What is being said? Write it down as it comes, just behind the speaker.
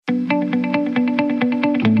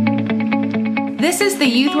This is the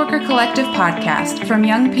Youth Worker Collective podcast from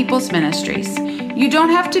Young People's Ministries. You don't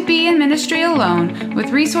have to be in ministry alone, with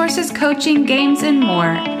resources, coaching, games, and more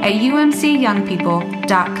at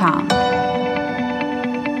umcyoungpeople.com.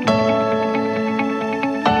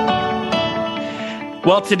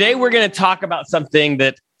 Well, today we're going to talk about something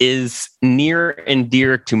that is near and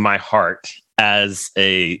dear to my heart as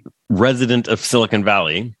a resident of Silicon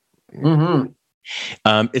Valley. Mm-hmm.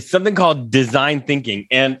 It's something called design thinking.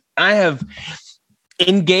 And I have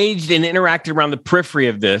engaged and interacted around the periphery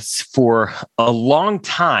of this for a long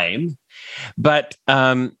time. But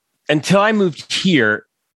until I moved here,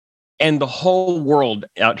 and the whole world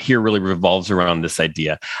out here really revolves around this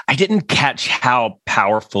idea, I didn't catch how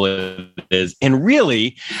powerful it is. And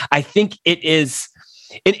really, I think it is,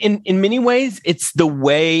 in many ways, it's the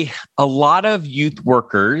way a lot of youth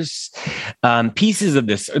workers, pieces of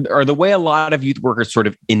this, are the way a lot of youth workers sort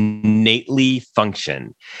of innately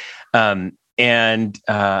function. And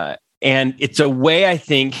it's a way, I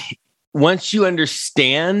think, once you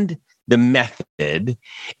understand the method,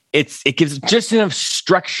 it gives just enough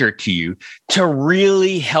structure to you to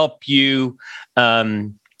really help you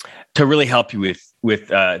with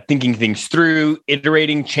thinking things through,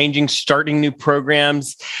 iterating, changing, starting new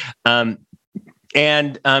programs, and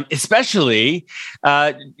especially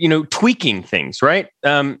tweaking things, right?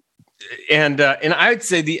 And I would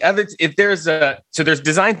say the other, if there's there's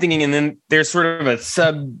design thinking, and then there's sort of a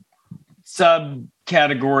sub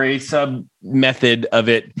category, sub method of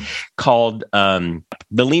it called the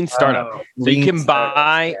Lean Startup. So you can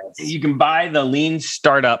buy the Lean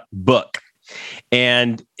Startup book.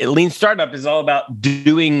 And Lean Startup is all about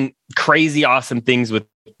doing crazy, awesome things with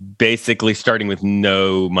basically starting with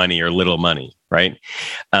no money or little money, right?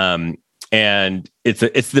 And it's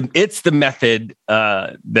the method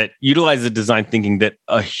that utilizes design thinking that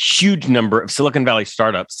a huge number of Silicon Valley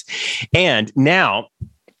startups, and now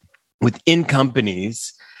within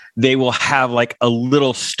companies, they will have like a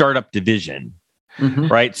little startup division,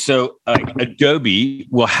 right? So Adobe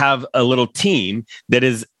will have a little team that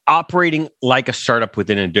is operating like a startup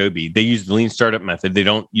within Adobe. They use the Lean Startup method. They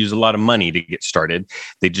don't use a lot of money to get started.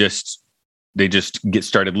 They just get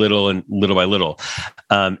started little by little.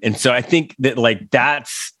 And so I think that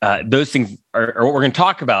that's those things are what we're going to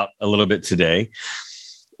talk about a little bit today,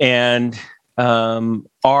 and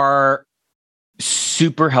are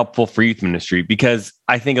super helpful for youth ministry, because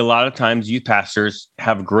I think a lot of times youth pastors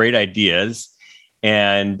have great ideas,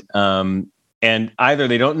 and either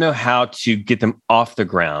they don't know how to get them off the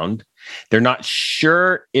ground, they're not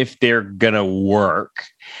sure if they're going to work,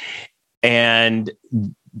 and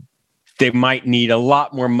they might need a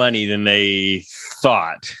lot more money than they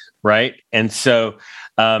thought, right? And so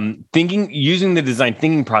using the design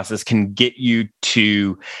thinking process can get you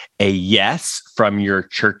to a yes from your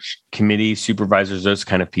church committee, supervisors, those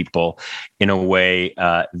kind of people, in a way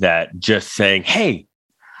that just saying, hey,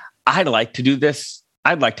 I'd like to do this.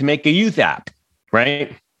 I'd like to make a youth app,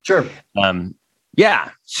 right? Sure. Yeah.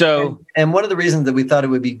 So, and one of the reasons that we thought it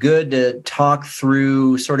would be good to talk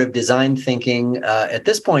through sort of design thinking at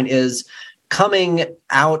this point is coming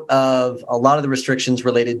out of a lot of the restrictions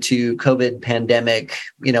related to COVID pandemic,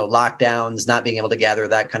 lockdowns, not being able to gather,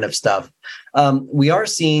 that kind of stuff. We are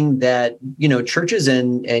seeing that, churches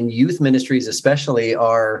and youth ministries especially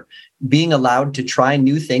are being allowed to try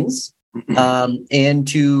new things. And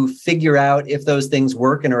to figure out if those things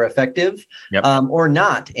work and are effective, or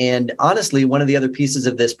not. And honestly, one of the other pieces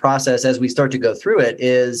of this process, as we start to go through it,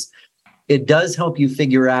 is it does help you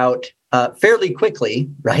figure out fairly quickly,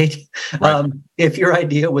 right? If your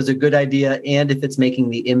idea was a good idea and if it's making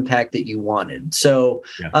the impact that you wanted. So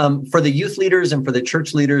for the youth leaders and for the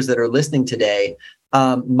church leaders that are listening today,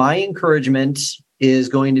 my encouragement is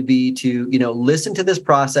going to be to, listen to this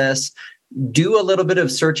process, do a little bit of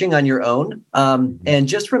searching on your own. And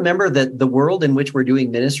just remember that the world in which we're doing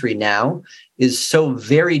ministry now is so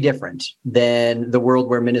very different than the world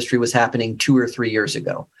where ministry was happening 2 or 3 years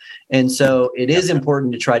ago. And so it is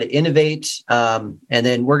important to try to innovate. And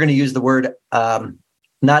then we're going to use the word, not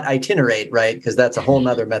itinerate, right? Because that's a whole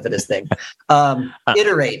nother Methodist thing.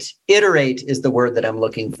 Iterate. Iterate is the word that I'm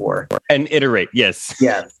looking for. And iterate, yes.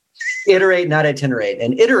 Yeah. Iterate, not itinerate.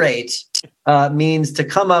 And iterate means to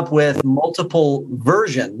come up with multiple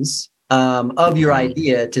versions of your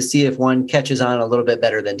idea to see if one catches on a little bit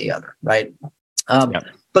better than the other, right?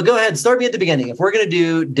 But go ahead, start me at the beginning. If we're going to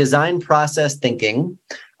do design process thinking,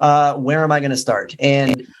 where am I going to start?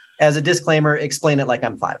 And as a disclaimer, explain it like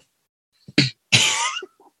I'm 5.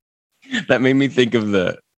 That made me think of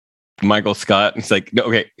the Michael Scott. It's like,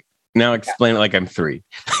 okay, Now explain it like I'm 3.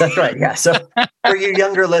 That's right. Yeah. So for you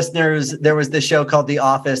younger listeners, there was this show called The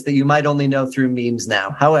Office that you might only know through memes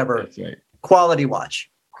now. However, That's right. Quality watch.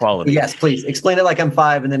 Quality. Yes, please explain it like I'm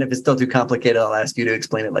 5. And then if it's still too complicated, I'll ask you to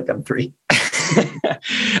explain it like I'm 3.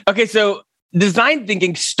 Okay. So design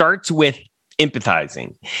thinking starts with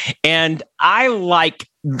empathizing. And I like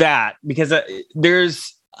that because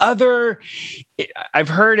there's I've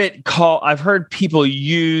heard people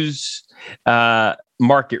use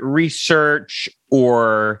market research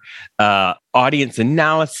or audience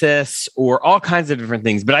analysis or all kinds of different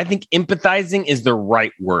things. But I think empathizing is the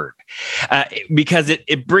right word because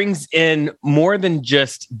it brings in more than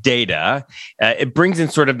just data. It brings in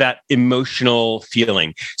sort of that emotional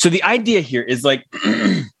feeling. So the idea here is like,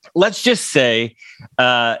 let's just say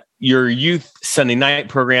your youth Sunday night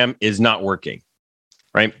program is not working,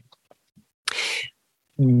 right?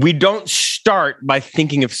 We don't start by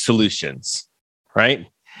thinking of solutions, right?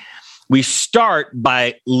 We start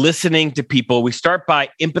by listening to people. We start by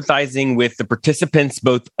empathizing with the participants,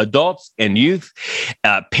 both adults and youth,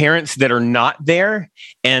 parents that are not there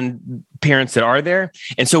and parents that are there.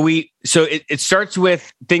 And so it starts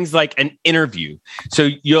with things like an interview. So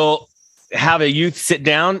you'll have a youth sit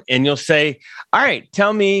down and you'll say, all right,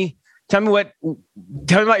 tell me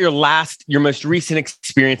about your most recent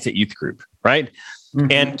experience at youth group, right?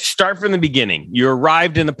 Mm-hmm. And start from the beginning. You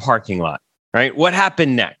arrived in the parking lot, right? What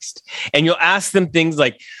happened next? And you'll ask them things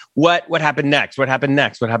like, what happened next? What happened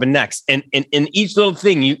next? What happened next? And in each little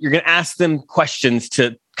thing, you're going to ask them questions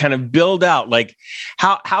to kind of build out, like,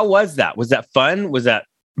 how was that? Was that fun? Was that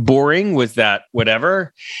boring? Was that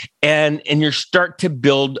whatever? And you start to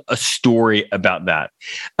build a story about that.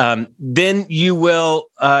 Then you will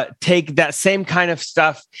take that same kind of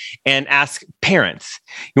stuff and ask parents.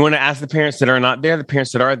 You want to ask the parents that are not there, the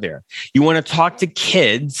parents that are there. You want to talk to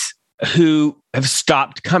kids who have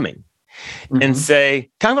stopped coming and say,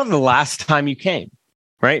 tell me about the last time you came,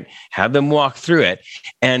 right? Have them walk through it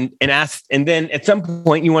and ask. And then at some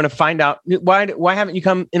point you want to find out why haven't you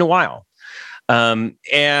come in a while? And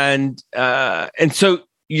so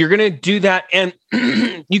you're going to do that. And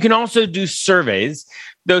you can also do surveys.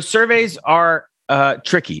 Those surveys are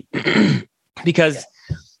tricky because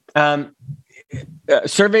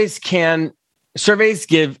surveys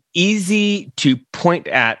give easy to point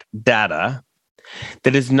at data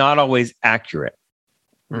that is not always accurate.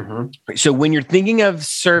 Mm-hmm. So when you're thinking of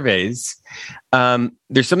surveys,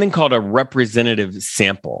 there's something called a representative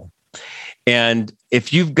sample. And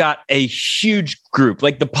if you've got a huge group,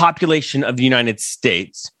 like the population of the United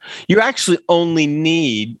States, you actually only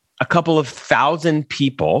need a couple of thousand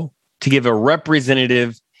people to give a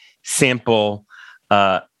representative sample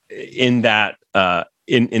in that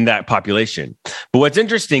population. But what's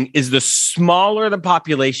interesting is the smaller the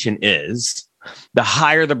population is, the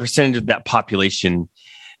higher the percentage of that population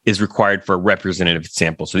is required for a representative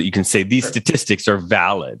sample so that you can say these statistics are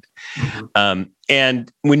valid. Mm-hmm.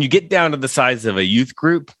 And when you get down to the size of a youth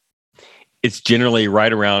group, it's generally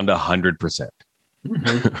right around 100%,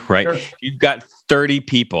 right? Sure. You've got 30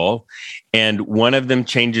 people and one of them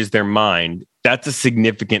changes their mind. That's a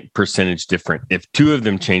significant percentage different if 2 of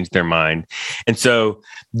them change their mind. And so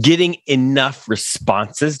getting enough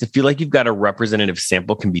responses to feel like you've got a representative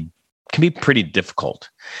sample can be pretty difficult.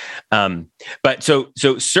 But so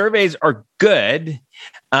surveys are good,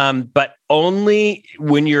 but only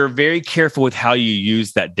when you're very careful with how you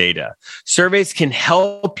use that data. Surveys can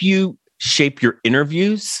help you shape your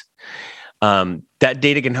interviews. That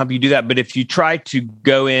data can help you do that. But if you try to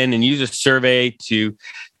go in and use a survey to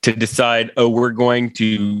decide, we're going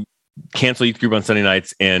to cancel youth group on Sunday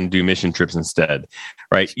nights and do mission trips instead,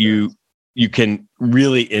 right? You can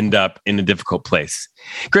really end up in a difficult place.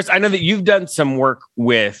 Chris, I know that you've done some work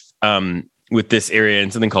with this area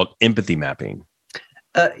and something called empathy mapping.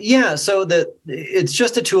 Yeah, so it's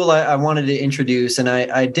just a tool I wanted to introduce, and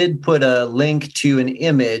I did put a link to an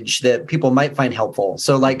image that people might find helpful.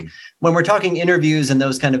 So like when we're talking interviews and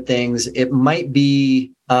those kind of things, it might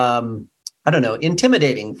be,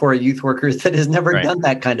 intimidating for a youth worker that has never done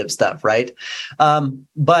that kind of stuff, right?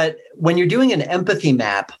 But when you're doing an empathy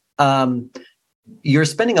map, you're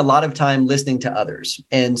spending a lot of time listening to others.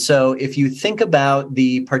 And so if you think about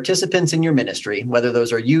the participants in your ministry, whether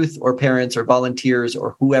those are youth or parents or volunteers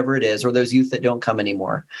or whoever it is, or those youth that don't come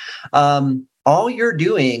anymore, all you're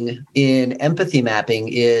doing in empathy mapping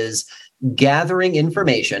is gathering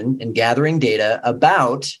information and gathering data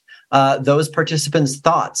about those participants'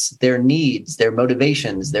 thoughts, their needs, their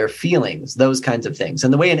motivations, their feelings, those kinds of things.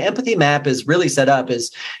 And the way an empathy map is really set up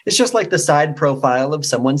is it's just like the side profile of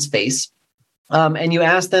someone's face. And you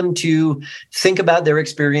ask them to think about their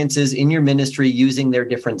experiences in your ministry using their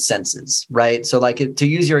different senses, right? So like to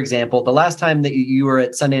use your example, the last time that you were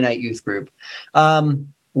at Sunday Night Youth Group,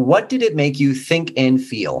 what did it make you think and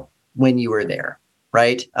feel when you were there?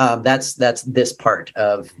 Right. That's this part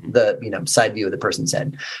of the, side view of the person's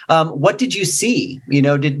head. What did you see?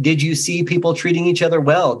 Did you see people treating each other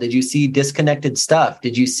well? Did you see disconnected stuff?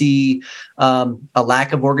 Did you see a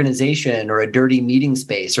lack of organization or a dirty meeting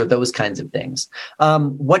space or those kinds of things?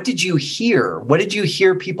 What did you hear? What did you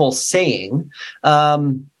hear people saying?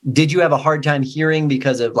 Did you have a hard time hearing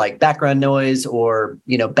because of like background noise or,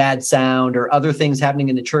 bad sound or other things happening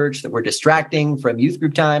in the church that were distracting from youth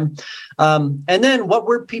group time? And then what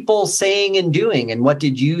were people saying and doing? And what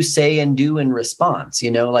did you say and do in response?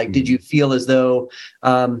 Did you feel as though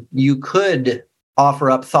you could offer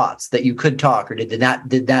up thoughts, that you could talk, or did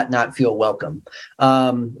that not feel welcome?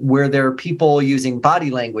 Were there people using body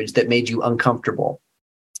language that made you uncomfortable?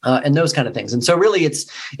 And those kind of things. And so really it's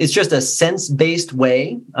just a sense-based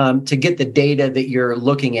way to get the data that you're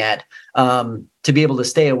looking at to be able to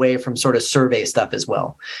stay away from sort of survey stuff as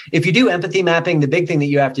well. If you do empathy mapping, the big thing that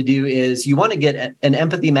you have to do is you want to get an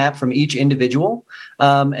empathy map from each individual.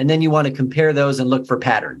 And then you want to compare those and look for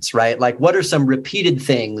patterns, right? Like what are some repeated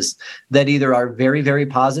things that either are very, very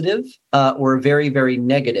positive or very, very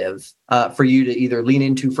negative for you to either lean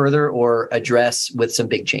into further or address with some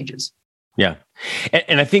big changes. Yeah.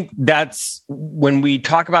 And I think that's when we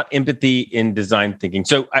talk about empathy in design thinking.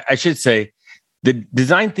 So I should say the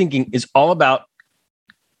design thinking is all about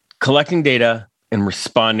collecting data and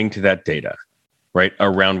responding to that data, right?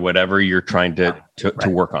 Around whatever you're trying to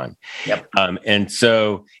work on. Yep. And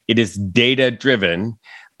so it is data driven,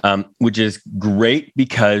 which is great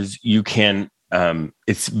because you can,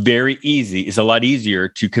 it's very easy. It's a lot easier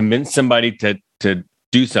to convince somebody to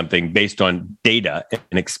do something based on data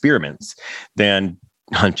and experiments than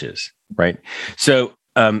hunches, right? So,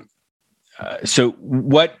 but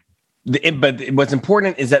what's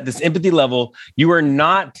important is that this empathy level, you're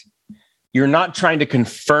not trying to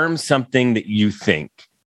confirm something that you think,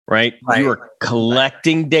 right? You are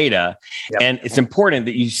collecting data, and it's important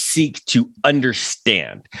that you seek to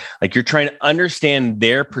understand. Like you're trying to understand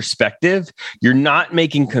their perspective. You're not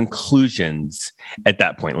making conclusions at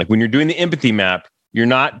that point. Like when you're doing the empathy map, you're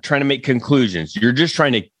not trying to make conclusions. You're just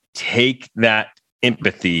trying to take that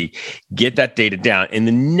empathy, get that data down. And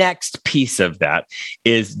the next piece of that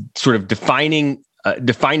is sort of defining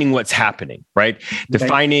what's happening, right? Okay.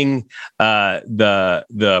 Defining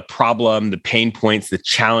the problem, the pain points, the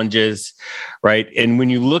challenges, right? And when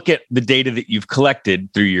you look at the data that you've collected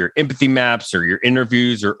through your empathy maps or your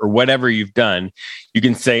interviews or whatever you've done, you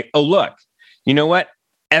can say, oh, look, you know what?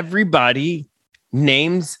 Everybody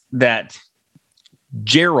names that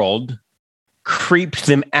Gerald creeped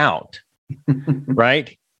them out,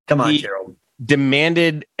 right? Come on, Gerald.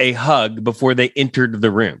 Demanded a hug before they entered the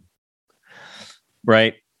room,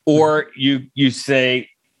 right? Or you say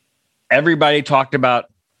everybody talked about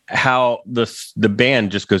how the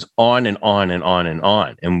band just goes on and on and on and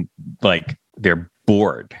on, and like they're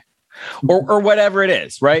bored. Or whatever it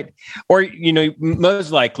is, right? Or, most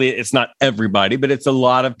likely it's not everybody, but it's a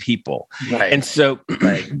lot of people. Right. And so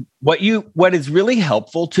what is really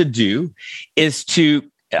helpful to do is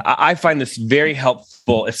I find this very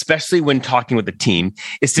helpful, especially when talking with a team,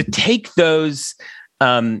 is to take those,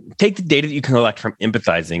 take the data that you can collect from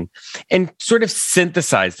empathizing and sort of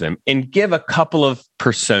synthesize them and give a couple of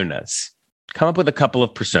personas. Come up with a couple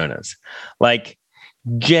of personas, like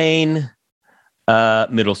Jane,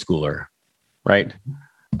 middle schooler, right?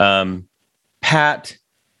 Pat,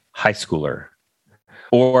 high schooler,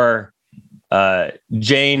 or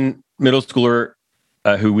Jane, middle schooler,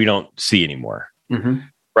 who we don't see anymore,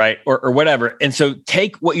 right? Or whatever. And so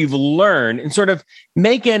take what you've learned and sort of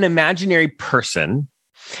make an imaginary person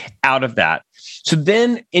out of that. So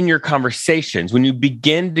then in your conversations, when you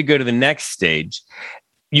begin to go to the next stage,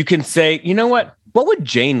 you can say, you know what would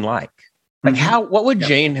Jane like? Like what would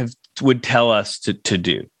Jane would tell us to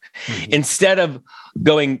do instead of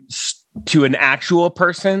going to an actual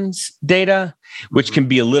person's data, which can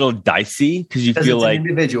be a little dicey because you feel like an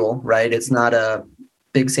individual, right? It's not a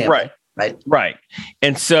big sample, right.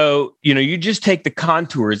 And so, you just take the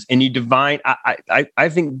contours and you define, I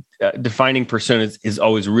think defining personas is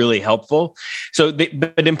always really helpful. So,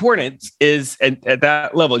 but important is at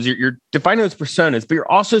that level is you're defining those personas, but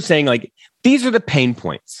you're also saying like, these are the pain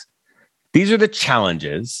points. These are the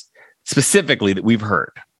challenges specifically that we've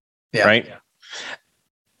heard, right?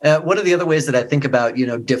 Yeah. One of the other ways that I think about,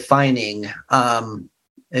 defining,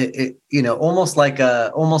 almost like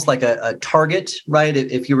a target, right?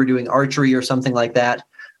 If you were doing archery or something like that,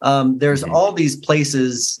 There's all these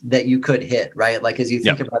places that you could hit, right? Like as you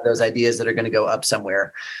think about those ideas that are going to go up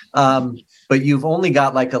somewhere, but you've only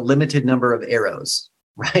got like a limited number of arrows,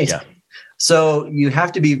 right? Yeah. So you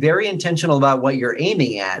have to be very intentional about what you're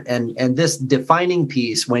aiming at. And this defining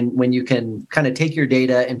piece, when you can kind of take your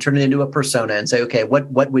data and turn it into a persona and say, okay, what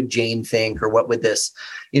would Jane think? Or what would this,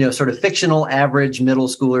 sort of fictional average middle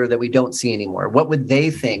schooler that we don't see anymore, what would they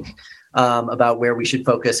think about where we should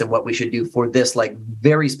focus and what we should do for this like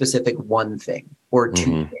very specific one thing or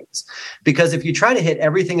two things? Because if you try to hit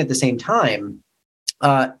everything at the same time,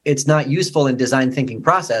 it's not useful in design thinking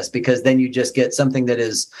process, because then you just get something that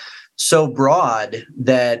is so broad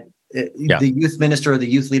that the youth minister or the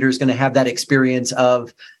youth leader is going to have that experience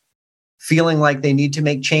of feeling like they need to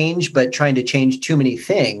make change, but trying to change too many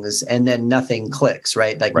things, and then nothing clicks,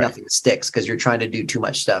 right? Like nothing sticks because you're trying to do too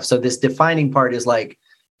much stuff. So this defining part is like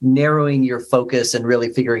narrowing your focus and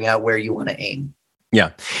really figuring out where you want to aim.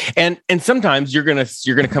 Yeah. And sometimes you're going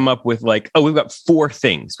to come up with like, oh, we've got 4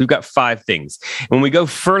 things. We've got 5 things. When we go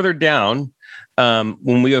further down, the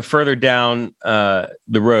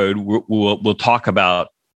road, we'll talk about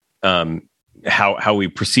how we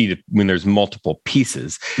proceed when there's multiple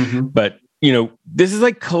pieces. But this is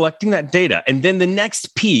like collecting that data, and then the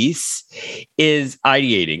next piece is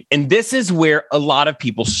ideating, and this is where a lot of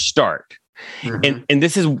people start, and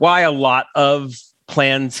this is why a lot of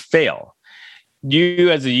plans fail. You,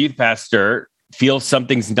 as a youth pastor, feel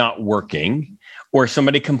something's not working, or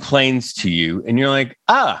somebody complains to you, and you're like,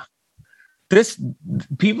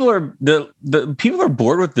 people are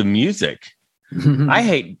bored with the music.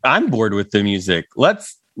 I'm bored with the music.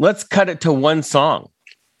 Let's cut it to one song,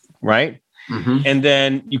 right? And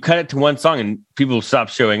then you cut it to one song, and people stop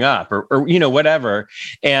showing up, or whatever.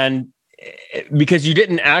 And because you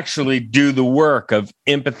didn't actually do the work of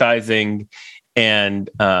empathizing and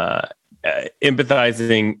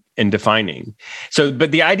defining. So,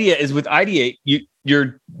 but the idea is with Ideate,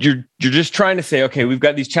 you're just trying to say, okay, we've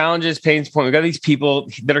got these challenges, pains point, we've got these people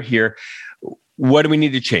that are here. What do we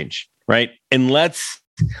need to change? Right. And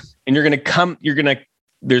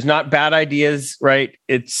there's not bad ideas, right?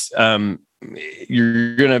 It's,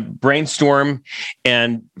 you're going to brainstorm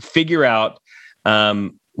and figure out,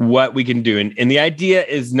 what we can do. And the idea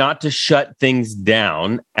is not to shut things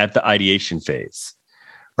down at the ideation phase.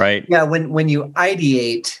 Right. Yeah. When you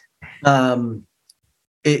ideate,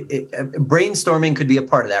 brainstorming could be a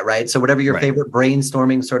part of that, right? So whatever your favorite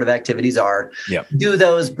brainstorming sort of activities are, do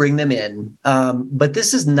those, bring them in. But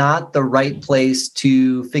this is not the right place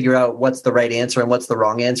to figure out what's the right answer and what's the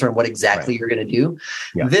wrong answer and what exactly you're going to do.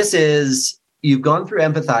 Yeah. This is, you've gone through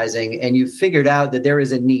empathizing and you've figured out that there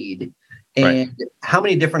is a need. And how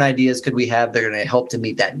many different ideas could we have that are going to help to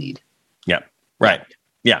meet that need? Yeah. Right.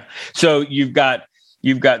 Yeah. So you've got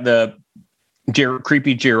the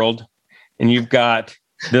creepy Gerald, and you've got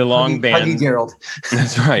the long band. Huggy Gerald.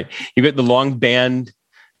 That's right. You've got the long band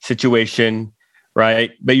situation,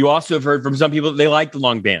 right? But you also have heard from some people that they like the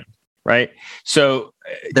long band, right? So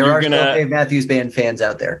there are still Dave Matthews Band fans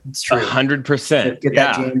out there. It's true. 100%. Get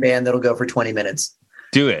that jam band that'll go for 20 minutes.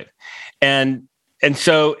 Do it. And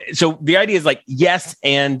so the idea is like yes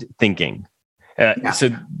and thinking.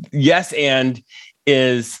 So yes and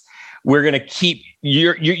is we're going to keep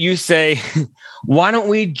you say, why don't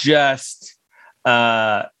we just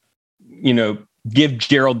give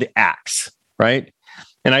Gerald the axe, right?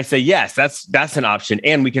 And I say yes, that's an option,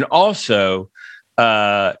 and we can also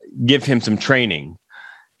give him some training.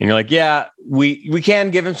 And you're like, yeah, we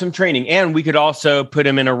can give him some training, and we could also put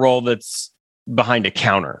him in a role that's behind a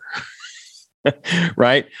counter.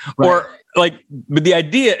 Right? Or but the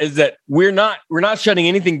idea is that we're not shutting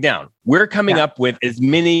anything down. We're coming up with as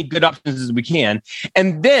many good options as we can.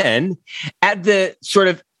 And then at the sort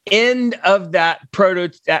of end of that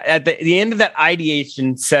at the end of that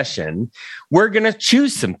ideation session, we're going to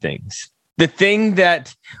choose some things. The things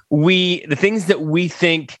that we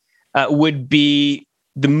think would be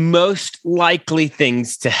the most likely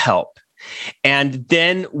things to help. And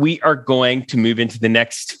then we are going to move into the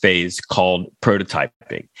next phase called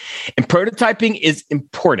prototyping. And prototyping is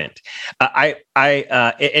important. And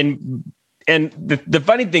the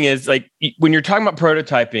funny thing is, like, when you're talking about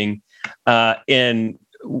prototyping,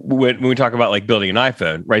 when we talk about like building an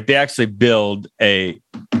iPhone, right? They actually build all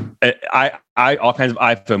kinds of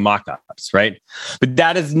iPhone mock-ups, right? But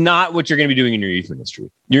that is not what you're going to be doing in your youth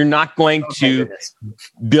ministry. You're not going to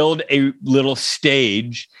build a little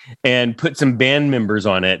stage and put some band members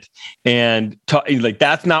on it and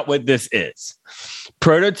that's not what this is.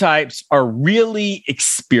 Prototypes are really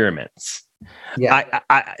experiments. Yeah.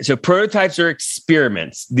 So prototypes are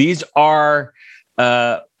experiments. These are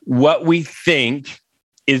what we think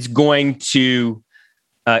is going to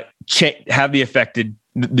have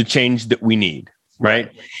the change that we need,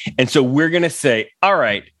 right? And so we're going to say, all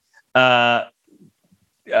right,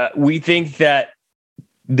 we think that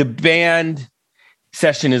the band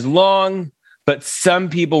session is long, but some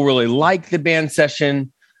people really like the band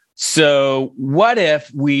session. So what if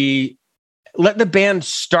we let the band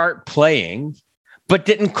start playing, but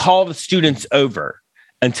didn't call the students over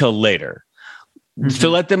until later? Mm-hmm. So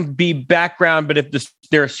let them be background. But if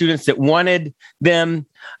there are students that wanted them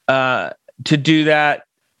to do that,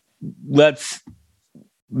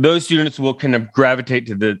 those students will kind of gravitate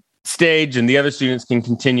to the stage, and the other students can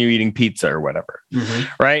continue eating pizza or whatever,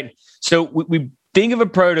 right? So we think of a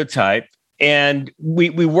prototype, and we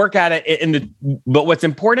work at it but what's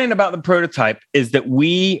important about the prototype is that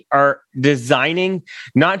we are designing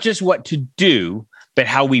not just what to do, but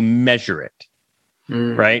how we measure it,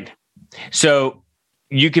 right? So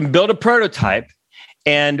you can build a prototype,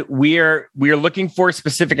 and we are looking for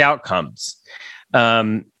specific outcomes,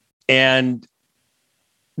 and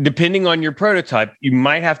depending on your prototype, you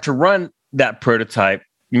might have to run that prototype.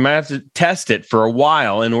 You might have to test it for a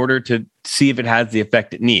while in order to see if it has the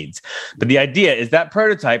effect it needs. But the idea is that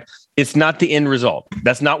prototype, it's not the end result.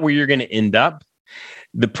 That's not where you're going to end up.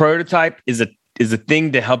 The prototype is a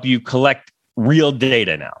thing to help you collect real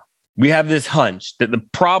data now. We have this hunch that the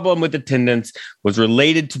problem with attendance was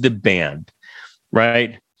related to the band,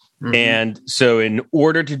 right? Mm-hmm. And so in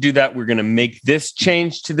order to do that, we're going to make this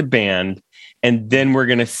change to the band, and then we're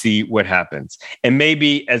going to see what happens. And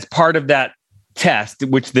maybe as part of that test,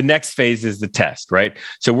 which the next phase is the test, right?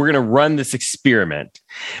 So we're going to run this experiment,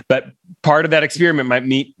 but part of that experiment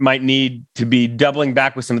might need to be doubling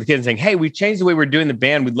back with some of the kids and saying, hey, we've changed the way we're doing the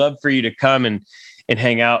band. We'd love for you to come and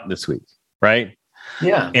hang out this week, right?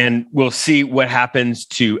 Yeah. And we'll see what happens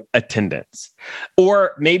to attendance.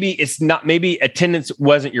 Or maybe attendance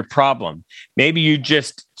wasn't your problem. Maybe you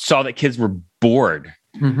just saw that kids were bored.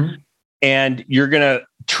 Mm-hmm. And you're going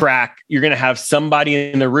to have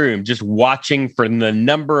somebody in the room just watching for the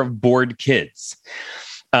number of bored kids.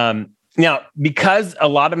 Now, because a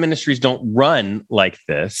lot of ministries don't run like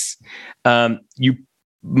this, you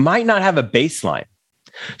might not have a baseline.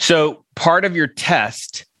 So part of your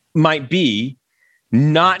test might be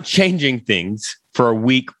not changing things for a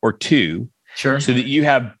week or two, sure, so that you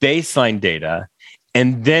have baseline data,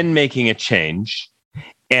 and then making a change,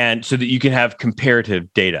 and so that you can have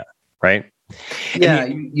comparative data. Right? Yeah,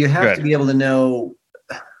 you have to be able to know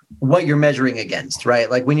what you're measuring against, right?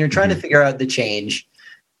 Like when you're trying to figure out the change,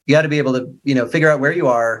 you got to be able to, figure out where you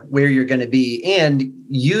are, where you're going to be, and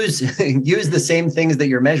use the same things that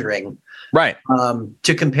you're measuring, right?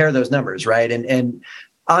 To compare those numbers, right? And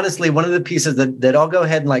honestly, one of the pieces that I'll go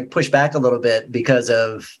ahead and like push back a little bit because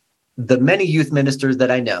of the many youth ministers that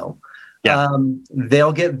I know. Yeah.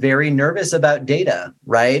 They'll get very nervous about data,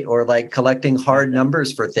 right? Or like collecting hard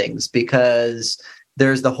numbers for things, because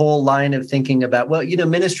there's the whole line of thinking about, well,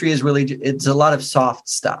 ministry is really, it's a lot of soft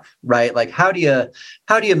stuff, right? Like how do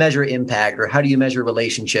you measure impact, or how do you measure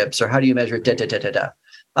relationships, or how do you measure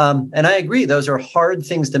and I agree, those are hard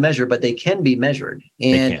things to measure, but they can be measured.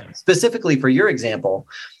 And specifically for your example,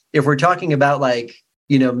 if we're talking about like,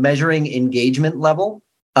 measuring engagement level,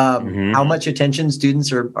 how much attention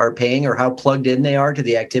students are paying, or how plugged in they are to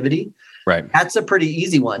the activity. Right. That's a pretty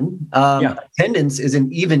easy one. Attendance is an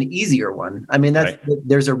even easier one. I mean,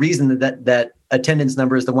 there's a reason that attendance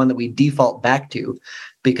number is the one that we default back to,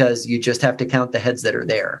 because you just have to count the heads that are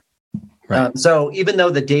there. Right. So even though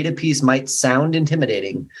the data piece might sound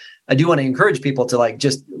intimidating, I do want to encourage people to like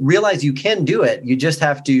just realize you can do it. You just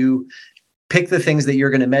have to pick the things that you're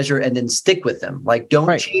going to measure and then stick with them. Like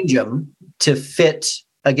don't change them to fit,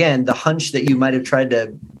 again, the hunch that you might have tried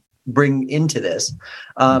to bring into this.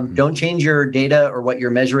 Don't change your data or what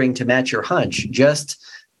you're measuring to match your hunch. Just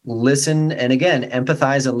listen, and again,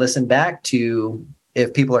 empathize and listen back to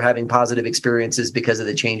if people are having positive experiences because of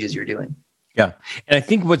the changes you're doing. Yeah. And I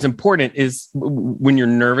think what's important is when you're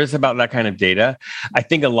nervous about that kind of data, I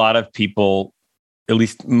think a lot of people, at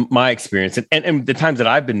least my experience, and the times that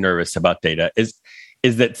I've been nervous about data is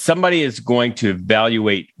that somebody is going to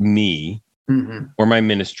evaluate me or my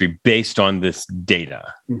ministry based on this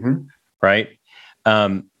data, right?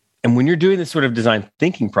 And when you're doing this sort of design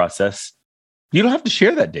thinking process, you don't have to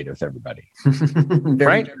share that data with everybody,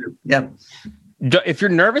 right? True. Yeah. If you're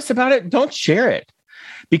nervous about it, don't share it,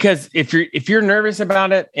 because if you're nervous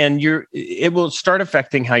about it, and it will start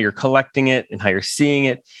affecting how you're collecting it and how you're seeing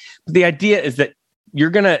it. But the idea is that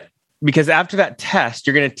because after that test,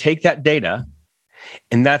 you're going to take that data,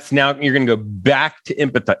 and you're going to go back to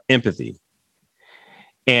empathy.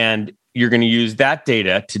 And you're going to use that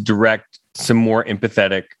data to direct some more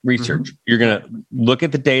empathetic research. Mm-hmm. You're going to look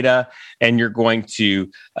at the data, and you're going to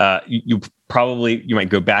you might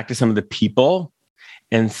go back to some of the people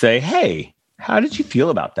and say, "Hey, how did you feel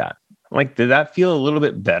about that? Like, did that feel a little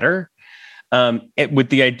bit better?" With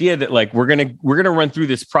the idea that like we're gonna run through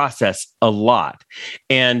this process a lot,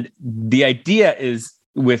 and the idea is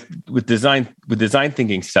with design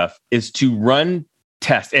thinking stuff is to run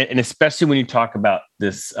tests, and especially when you talk about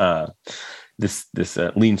this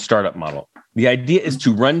lean startup model, the idea is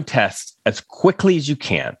to run tests as quickly as you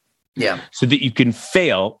can, so that you can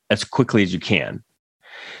fail as quickly as you can,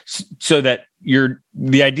 so that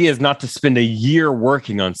the idea is not to spend a year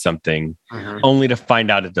working on something only to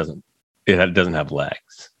find out it doesn't have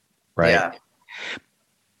legs, right? Yeah.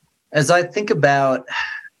 As I think about,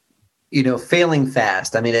 failing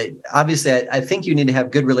fast, I mean, obviously, I think you need to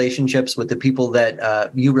have good relationships with the people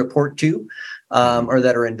that you report to, or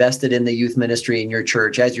that are invested in the youth ministry in your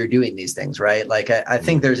church as you're doing these things, right? Like, I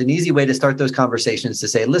think there's an easy way to start those conversations to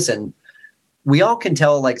say, listen, we all can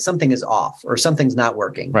tell like something is off or something's not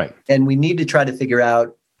working, right? And we need to try to figure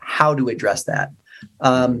out how to address that.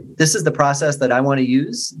 This is the process that I want to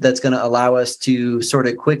use that's going to allow us to sort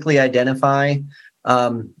of quickly identify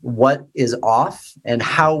what is off and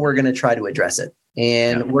how we're going to try to address it.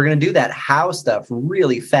 And we're going to do that how stuff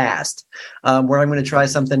really fast, where I'm going to try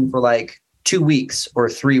something for like 2 weeks or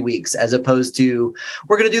 3 weeks, as opposed to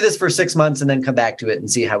we're going to do this for 6 months and then come back to it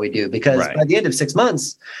and see how we do. Because by the end of 6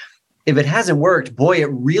 months, if it hasn't worked, boy, it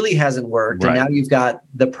really hasn't worked. Right. And now you've got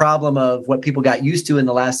the problem of what people got used to in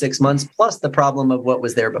the last 6 months, plus the problem of what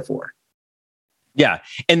was there before. Yeah.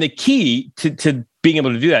 And the key to being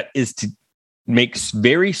able to do that is to make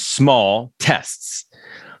very small tests.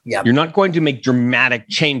 Yeah. You're not going to make dramatic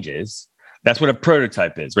changes. That's what a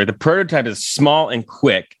prototype is, right? The prototype is small and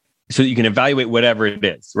quick so that you can evaluate whatever it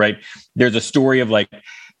is, right? There's a story of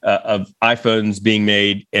of iPhones being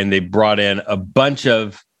made, and they brought in a bunch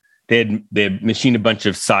of They had machined a bunch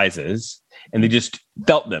of sizes, and they just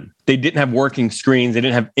felt them. They didn't have working screens. They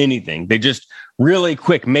didn't have anything. They just really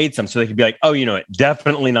quick made some so they could be like, oh,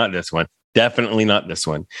 definitely not this one. Definitely not this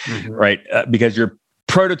one. Mm-hmm. Right. Because your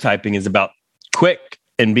prototyping is about quick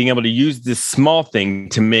and being able to use this small thing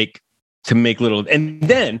to make little. And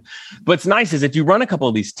then what's nice is if you run a couple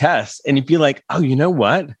of these tests and you feel like, oh, you know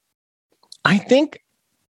what? I think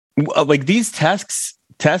like these tests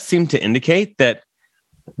seem to indicate that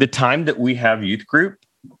the time that we have youth group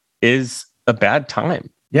is a bad time.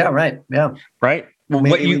 Yeah, right. Yeah. Right. Well,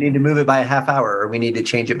 maybe we need to move it by a half hour, or we need to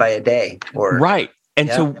change it by a day. Or right. And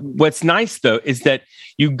so what's nice though is that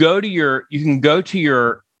you can go to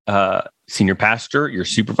your senior pastor, your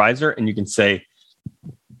supervisor, and you can say,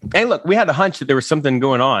 hey, look, we had a hunch that there was something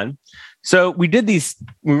going on. So we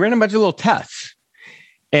ran a bunch of little tests,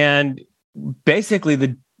 and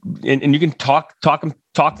basically and you can talk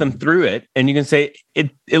them through it, and you can say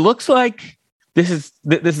it looks like this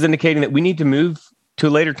is indicating that we need to move to a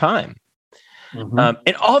later time. Mm-hmm.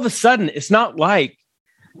 And all of a sudden, it's not like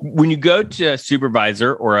when you go to a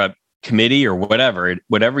supervisor or a committee or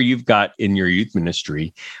whatever you've got in your youth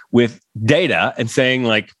ministry with data and saying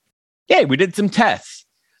like, hey, we did some tests.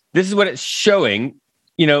 This is what it's showing.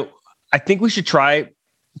 I think we should try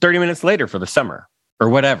 30 minutes later for the summer or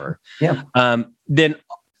whatever. Yeah. Then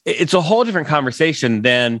it's a whole different conversation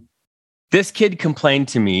than this kid complained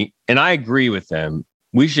to me and I agree with them.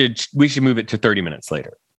 We should move it to 30 minutes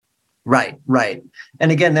later. Right.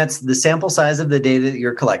 And again, that's the sample size of the data that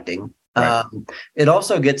you're collecting. Right. It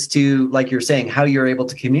also gets to, like you're saying, how you're able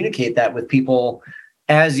to communicate that with people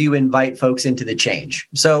as you invite folks into the change.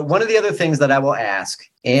 So one of the other things that I will ask,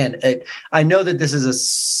 and I know that this is a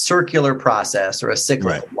circular process or a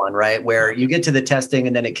cyclical one, right? Where you get to the testing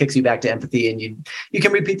and then it kicks you back to empathy, and you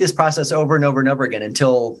can repeat this process over and over and over again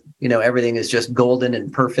until, everything is just golden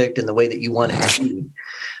and perfect in the way that you want it to be.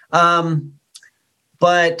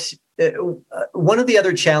 But one of the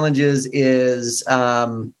other challenges is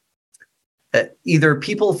either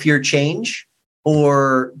people fear change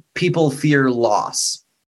or people fear loss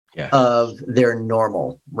of their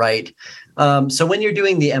normal, right? So when you're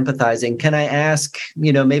doing the empathizing, can I ask,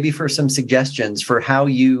 maybe for some suggestions for how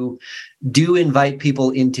you do invite people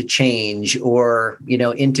into change or,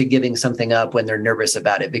 into giving something up when they're nervous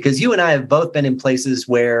about it? Because you and I have both been in places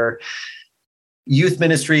where youth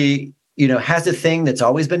ministry, has a thing that's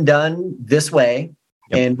always been done this way.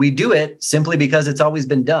 Yep. And we do it simply because it's always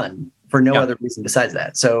been done for no other reason besides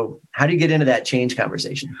that. So how do you get into that change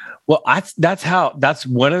conversation? Well, that's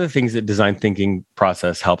one of the things that design thinking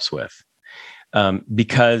process helps with.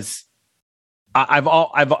 Because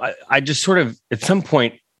I just sort of, at some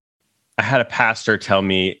point I had a pastor tell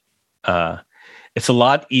me, it's a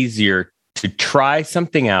lot easier to try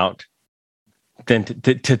something out than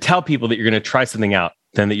to tell people that you're going to try something out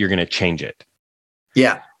than that you're going to change it.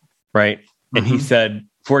 Yeah. Right. And he said,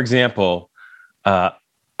 for example,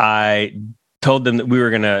 I told them that we were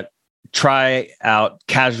going to try out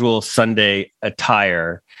casual Sunday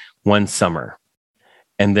attire one summer.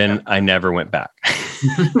 And then I never went back.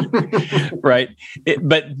 Right.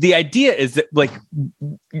 But the idea is that, like,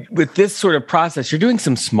 with this sort of process, you're doing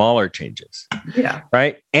some smaller changes. Yeah.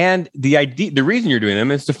 Right. And the reason you're doing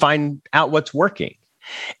them is to find out what's working.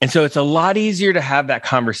 And so it's a lot easier to have that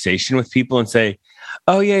conversation with people and say,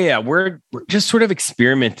 oh, yeah, we're just sort of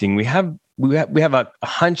experimenting. We have a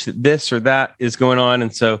hunch that this or that is going on.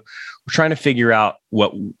 And so we're trying to figure out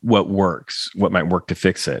what works, what might work to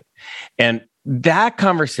fix it. And that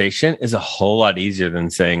conversation is a whole lot easier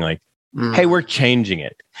than saying, like, hey, we're changing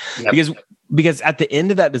it. Yep. Because at the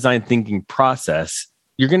end of that design thinking process,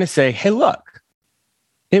 you're going to say, hey, look,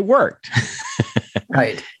 it worked.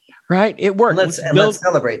 Right. Right. It worked. Let's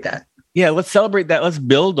celebrate that. Yeah, let's celebrate that. Let's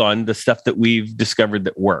build on the stuff that we've discovered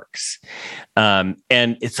that works. And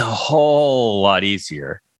it's a whole lot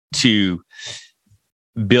easier to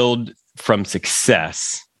build from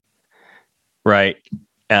success, right,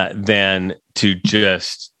 than to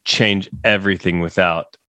just change everything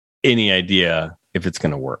without any idea if it's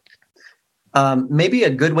going to work. Maybe a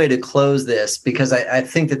good way to close this, because I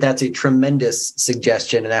think that that's a tremendous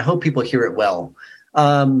suggestion, and I hope people hear it well.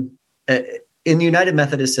 In the United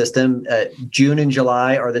Methodist system, June and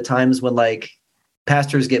July are the times when, like,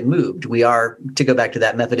 pastors get moved. We are, to go back to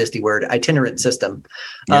that Methodisty word, itinerant system.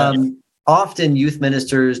 Yeah. Often youth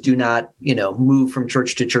ministers do not, move from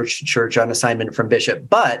church to church to church on assignment from bishop.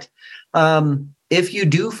 But if you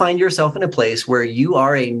do find yourself in a place where you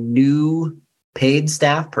are a new paid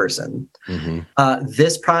staff person,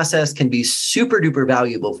 this process can be super duper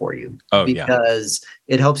valuable for you because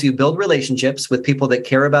it helps you build relationships with people that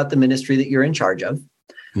care about the ministry that you're in charge of.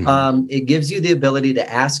 It gives you the ability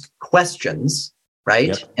to ask questions, right?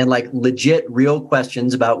 Yep. And, like, legit, real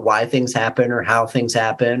questions about why things happen or how things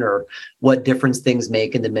happen or what difference things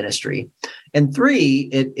make in the ministry. And 3,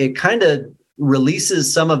 it kind of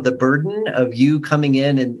releases some of the burden of you coming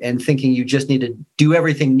in and thinking you just need to do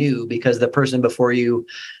everything new because the person before you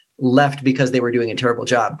left because they were doing a terrible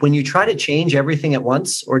job. When you try to change everything at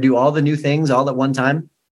once or do all the new things all at one time,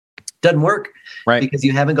 doesn't work, right? Because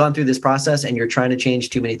you haven't gone through this process and you're trying to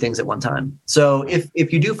change too many things at one time. So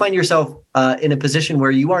if you do find yourself in a position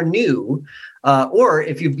where you are new, or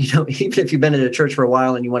if even if you've been at a church for a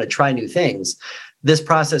while and you want to try new things, this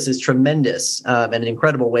process is tremendous and an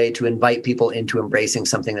incredible way to invite people into embracing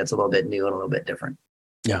something that's a little bit new and a little bit different.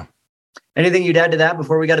 Yeah. Anything you'd add to that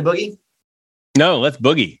before we got to boogie? No, let's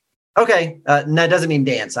boogie. Okay. That doesn't mean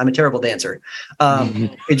dance. I'm a terrible dancer.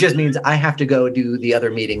 It just means I have to go do the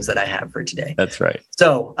other meetings that I have for today. That's right.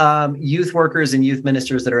 So youth workers and youth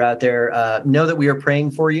ministers that are out there, know that we are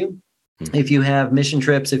praying for you. If you have mission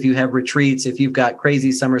trips, if you have retreats, if you've got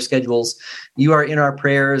crazy summer schedules, you are in our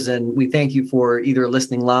prayers, and we thank you for either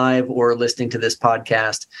listening live or listening to this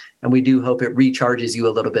podcast. And we do hope it recharges you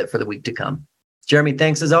a little bit for the week to come. Jeremy,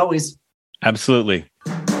 thanks as always. Absolutely.